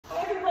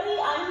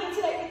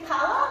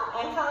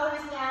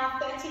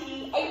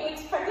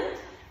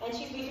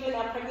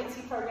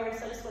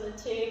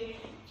wanted to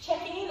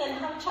check in and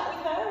have a chat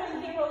with her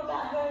and hear all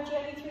about her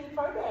journey through the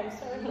program.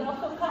 So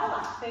welcome,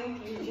 Carla.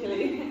 Thank you,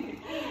 Julie.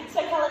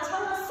 So Carla,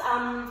 tell us,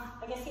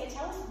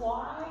 tell us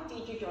why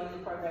did you join the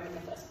program in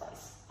the first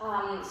place?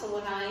 So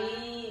when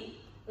I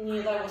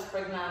knew that I was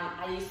pregnant,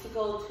 I used to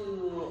go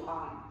to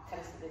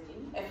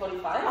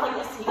F45. Oh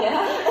yes,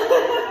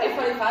 yeah.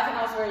 F45, and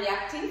I was very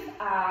active.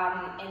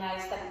 And I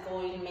started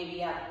going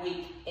maybe at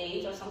week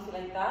 8 or something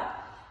like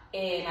that,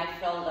 and I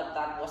felt that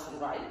that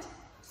wasn't right.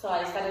 So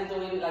I started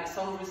doing like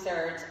some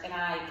research, and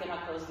I came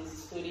across this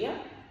studio,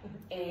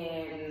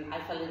 and I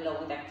fell in love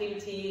with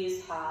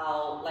activities,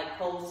 how like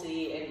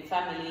cozy and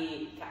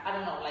family. I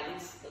don't know, like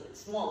it's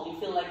small. You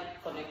feel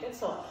like connected.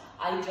 So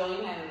I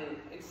joined, and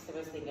it's the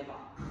best thing ever.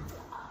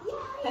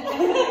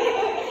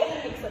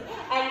 Excellent.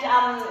 And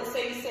so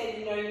you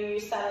said, you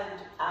started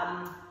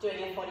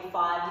doing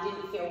F45, you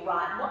didn't feel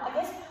right.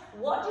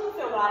 What didn't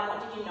feel right, and what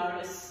did you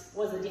notice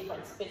was the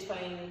difference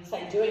between,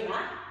 say, doing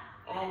that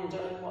and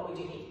doing what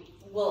we do here?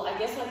 Well, I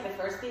guess like the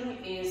first thing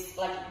is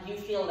like you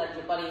feel that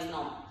your body is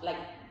not, like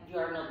you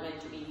are not meant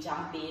to be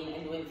jumping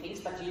and doing things,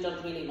 but you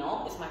don't really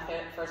know. It's my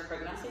first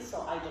pregnancy,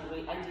 so I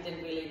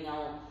didn't really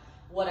know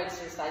what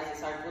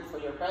exercises are good for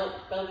your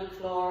pelvic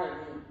floor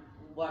and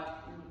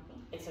what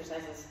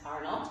exercises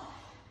are not.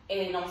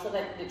 And also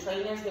that the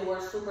trainers, they were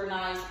super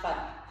nice, but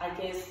I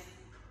guess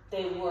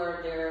they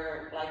were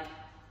their like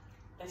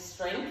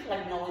strength,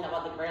 like knowing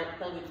about the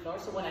pelvic floor.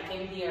 So when I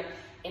came here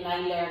and I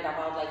learned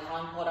about like how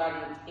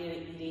important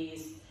it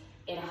is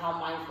and how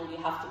mindful you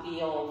have to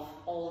be of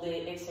all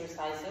the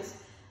exercises,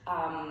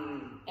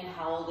 and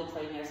how all the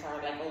trainers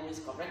are like always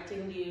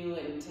correcting you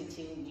and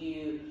teaching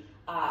you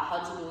how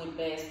to do it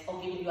best, or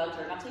giving you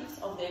alternatives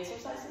of the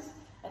exercises.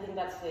 I think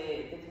that's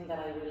the thing that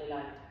I really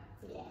liked.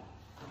 Yeah.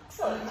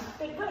 Excellent.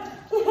 Good.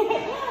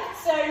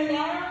 So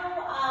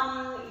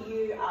now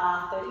you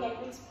are 38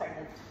 weeks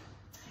pregnant,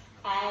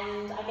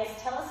 and I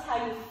guess tell us how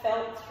you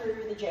felt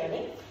through the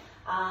journey,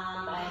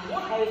 and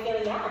how you're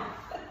feeling now.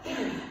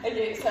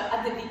 Okay, so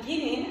at the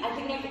beginning, I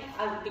think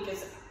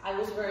because I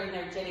was very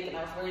energetic and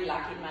I was very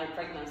lucky in my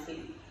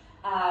pregnancy,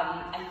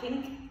 I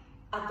think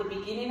at the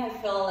beginning I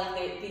felt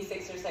like these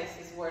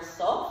exercises were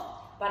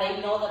soft, but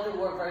I know that they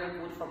were very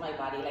good for my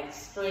body, like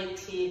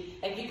stretching,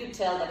 like you could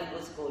tell that it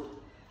was good.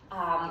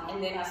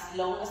 And then as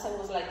long as I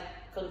was like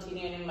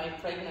continuing in my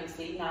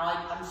pregnancy,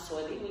 now I'm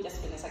sweaty. We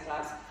just finished a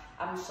class.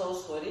 I'm so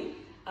sweaty.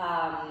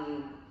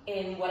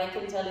 And what I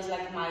can tell is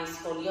like my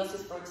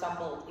scoliosis, for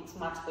example, it's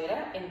much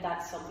better, and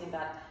that's something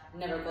that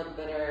never got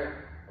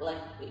better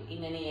like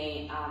in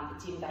any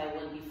gym that I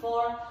went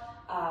before.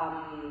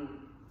 I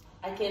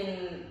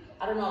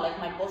don't know, like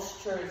my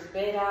posture is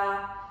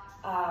better.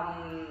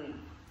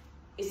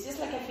 It's just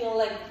like I feel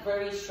like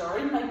very sure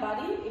in my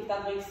body, if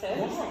that makes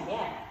sense.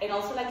 Yeah. And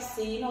also like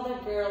seeing other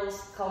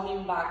girls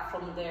coming back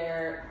from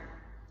their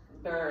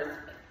birth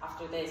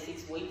after the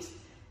 6 weeks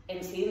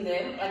and seeing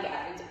them, like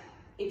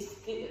it's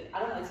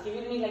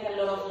giving me like a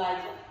lot of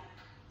like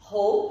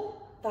hope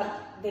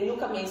that they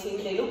look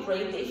amazing, they look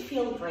great, they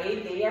feel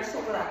great, they are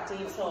super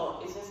active. So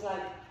it's just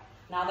like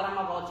now that I'm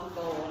about to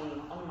go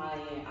on my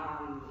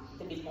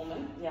the big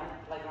moment, yeah,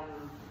 like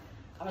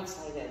I'm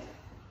excited.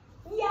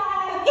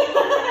 Yeah.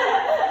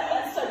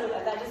 That's so good.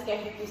 That just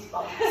gave me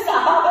goosebumps.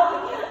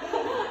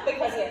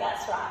 Because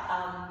that's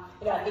right.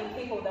 I think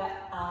people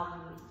that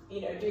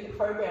do the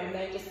program,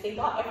 they just think,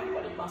 oh,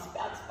 everybody must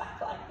bounce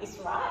back like this,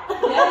 right?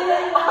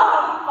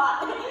 Yeah.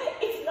 But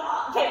it's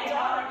not. They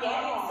don't.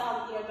 Yeah.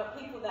 But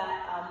people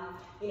that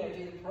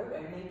do the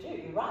program, they do.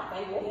 You're right.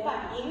 They walk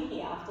back in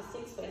here after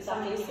 6 weeks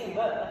after giving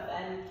birth,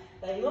 and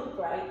they look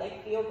great, they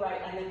feel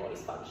great, and their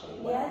body's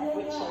functioning well.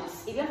 Which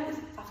is even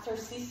after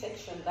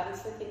C-section, that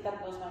is the thing that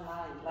blows my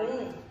mind.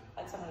 Like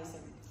that's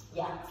amazing.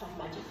 Yeah, it's like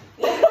magic.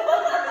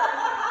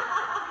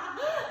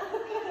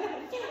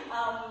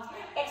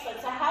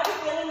 Excellent. So how are you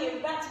feeling? You're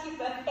about to give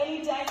birth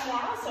any day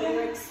now, so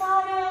you're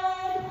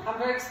excited. I'm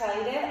very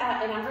excited,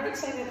 and I'm very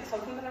excited.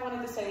 Something that I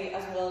wanted to say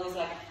as well is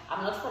like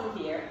I'm not from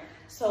here,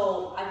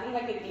 so I think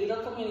like the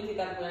little community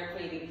that we're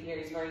creating here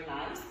is very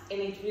nice,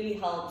 and it really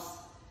helps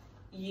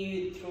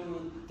you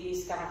through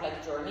this kind of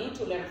like journey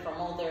to learn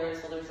from others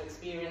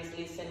experience,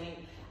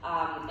 listening,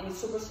 and it's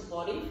super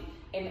supportive.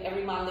 And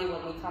every Monday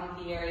when we come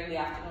here in the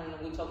afternoon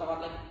and we talk about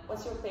like,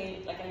 what's your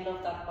pain? Like I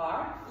love that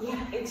bar.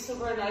 Yeah. It's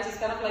super nice. It's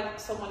kind of like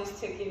someone is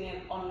checking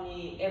in on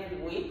me every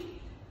week.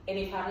 And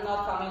if I'm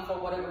not coming for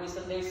whatever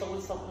reason, there's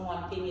always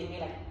someone pinging me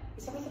like,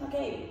 is everything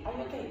okay? Are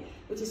you okay?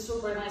 Which is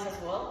super nice as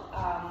well,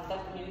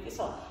 that community.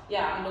 So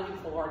yeah, I'm looking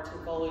forward to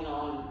going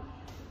on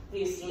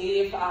this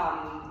leave,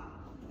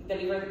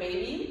 deliver the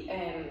baby,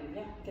 and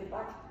yeah, get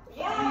back.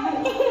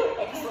 Yeah,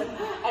 excellent.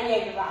 And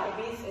yeah, you're right.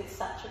 It's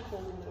such a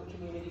cool little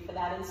community for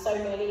that, and so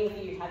many of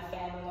you have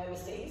family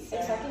overseas. So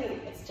exactly.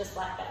 It's just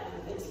like that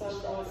little village. So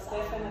cool,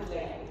 definitely.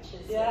 Yeah, which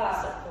is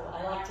so cool. I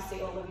like to see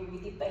all of you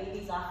with your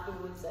babies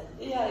afterwards, and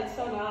yeah, it's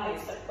so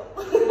nice. It's so cool.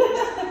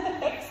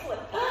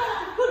 Excellent.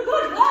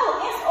 Good. Well,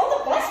 yes, all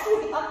the best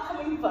with the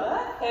upcoming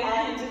birth.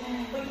 Thank you.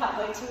 We can't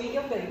wait to meet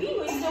your baby.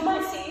 We still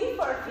might see you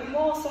for a few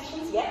more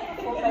sessions yet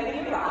before baby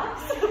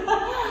arrives.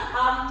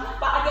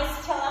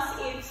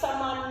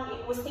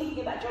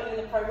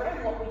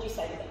 program, what would you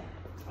say to them?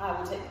 I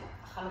would say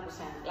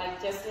 100%.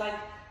 Like just like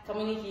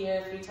coming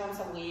here 3 times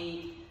a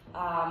week,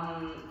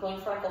 going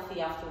for a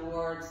coffee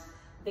afterwards,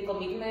 the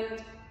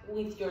commitment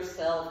with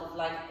yourself of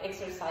like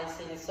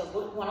exercising is so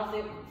good. One of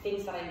the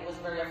things that I was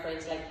very afraid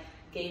is like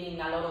gaining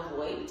a lot of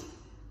weight,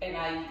 and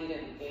I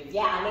didn't gain.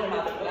 Yeah, I know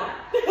about that.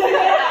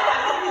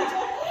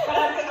 But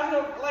I'm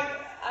not, like,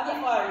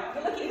 I'm fine.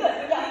 You're looking good.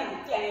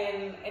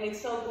 And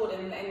it's so good.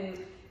 And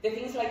the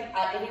things like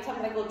every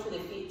time I go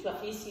to a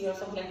physio or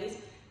something like this,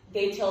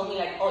 they tell me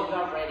like, oh,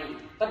 you're ready.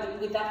 But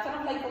with that kind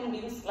of like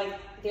convinced, like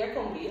they're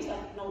convinced,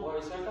 like no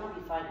worries, you're gonna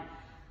be fine.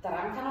 That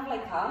I'm kind of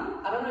like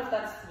calm. I don't know if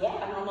that's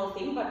a normal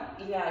thing,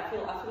 but yeah, I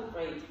feel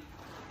great.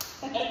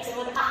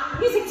 Excellent.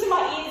 Music to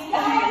my ears.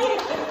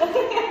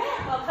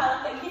 Well,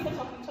 Carla, thank you for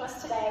talking to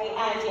us today,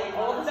 and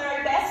all the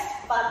very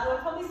best. But we'll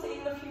probably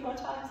see you a few more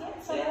times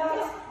yet. So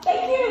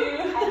thank you.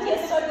 And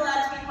yes, so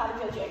glad to be part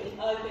of your journey.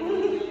 Oh, thank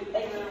you.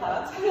 Thank you,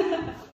 Carla.